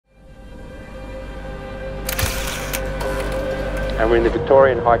and we're in the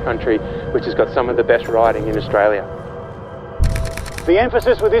Victorian high country, which has got some of the best riding in Australia. The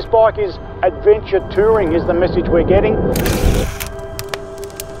emphasis with this bike is adventure touring is the message we're getting.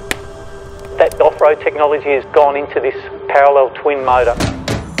 That off-road technology has gone into this parallel twin motor.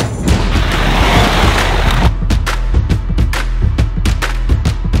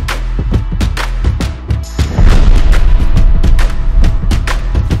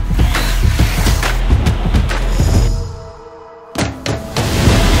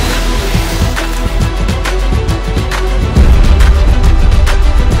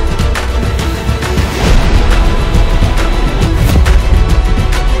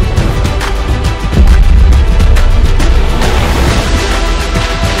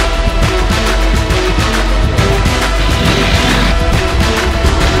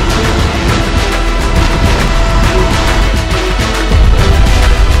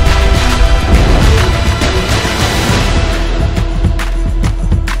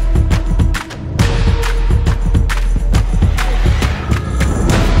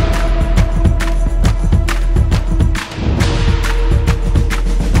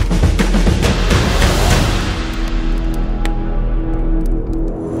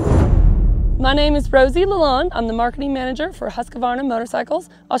 My name is Rosie Lalonde. I'm the marketing manager for Husqvarna Motorcycles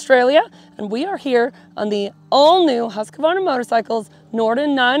Australia, and we are here on the all-new Husqvarna Motorcycles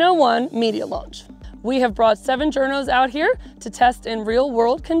Norden 901 media launch. We have brought 7 journos out here to test in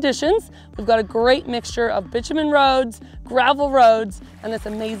real-world conditions. We've got a great mixture of bitumen roads, gravel roads, and this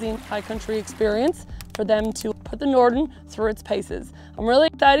amazing high country experience for them to put the Norden through its paces. I'm really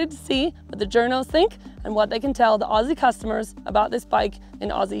excited to see what the journos think and what they can tell the Aussie customers about this bike in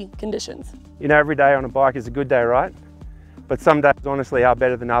Aussie conditions. You know, every day on a bike is a good day, right? But some days honestly are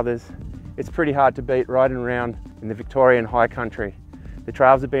better than others. It's pretty hard to beat riding around in the Victorian high country. The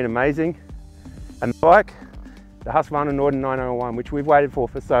trails have been amazing, and the bike, the Husqvarna Norden 901, which we've waited for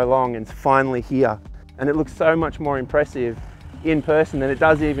so long, and it's finally here. And it looks so much more impressive in person than it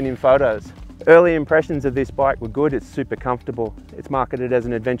does even in photos. Early impressions of this bike were good. It's super comfortable. It's marketed as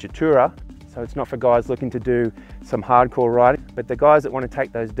an adventure tourer, so it's not for guys looking to do some hardcore riding, but the guys that want to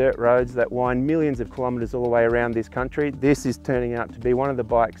take those dirt roads that wind millions of kilometres all the way around this country, this is turning out to be one of the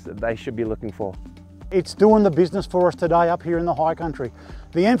bikes that they should be looking for. It's doing the business for us today up here in the high country.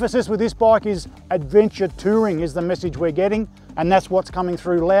 The emphasis with this bike is adventure touring is the message we're getting, and that's what's coming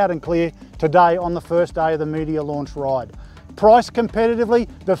through loud and clear today on the first day of the media launch ride. Priced competitively,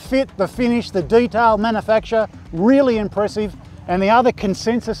 the fit, the finish, the detail, manufacture, really impressive. And the other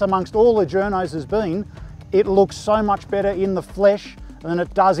consensus amongst all the journos has been, it looks so much better in the flesh than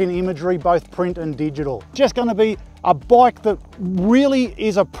it does in imagery, both print and digital. Just going to be a bike that really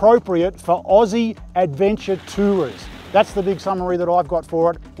is appropriate for Aussie adventure tourers. That's the big summary that I've got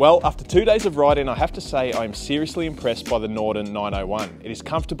for it. Well, after 2 days of riding, I have to say I'm seriously impressed by the Norden 901. It is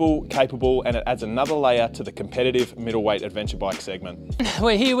comfortable, capable, and it adds another layer to the competitive middleweight adventure bike segment.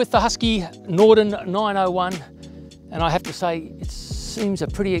 We're here with the Husky Norden 901, and I have to say it seems a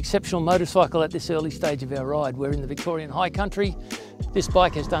pretty exceptional motorcycle at this early stage of our ride. We're in the Victorian high country. This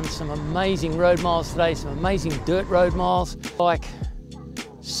bike has done some amazing road miles today, some amazing dirt road miles. Bike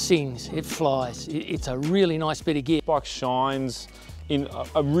sings, it flies. It's a really nice bit of gear. The bike shines in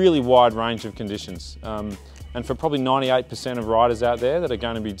a really wide range of conditions. And for probably 98% of riders out there that are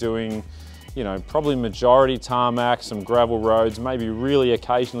going to be doing, you know, probably majority tarmac, some gravel roads, maybe really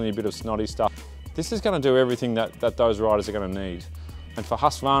occasionally a bit of snotty stuff, this is going to do everything that those riders are going to need. And for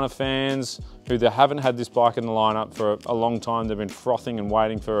Husqvarna fans who haven't had this bike in the lineup for a long time, they've been frothing and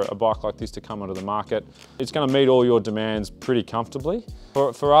waiting for a bike like this to come onto the market, it's going to meet all your demands pretty comfortably.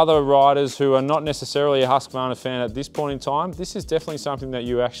 For other riders who are not necessarily a Husqvarna fan at this point in time, this is definitely something that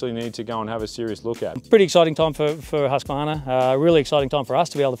you actually need to go and have a serious look at. Pretty exciting time for Husqvarna, really exciting time for us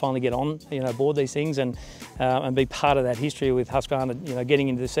to be able to finally get on, board these things and be part of that history with Husqvarna, getting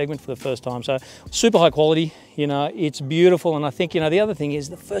into this segment for the first time. So super high quality, it's beautiful, and I think, the other thing is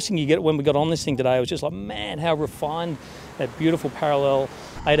the first thing you get when we got on this thing today was just like, man, how refined that beautiful parallel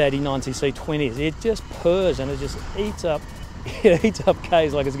 889cc twin is. It just purrs and it just eats up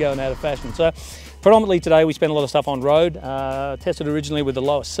Ks like it's going out of fashion. So predominantly today we spent a lot of stuff on road, tested originally with the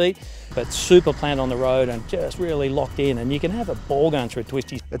lower seat, but super planned on the road and just really locked in, and you can have a ball going through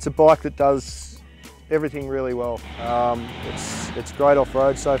twisties. It's a bike that does everything really well. It's great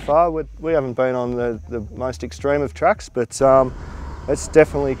off-road so far. We haven't been on the most extreme of tracks, but it's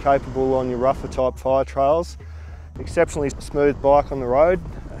definitely capable on your rougher type fire trails. Exceptionally smooth bike on the road,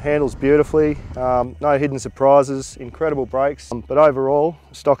 handles beautifully, no hidden surprises, incredible brakes, but overall,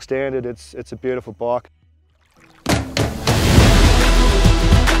 stock standard, it's a beautiful bike.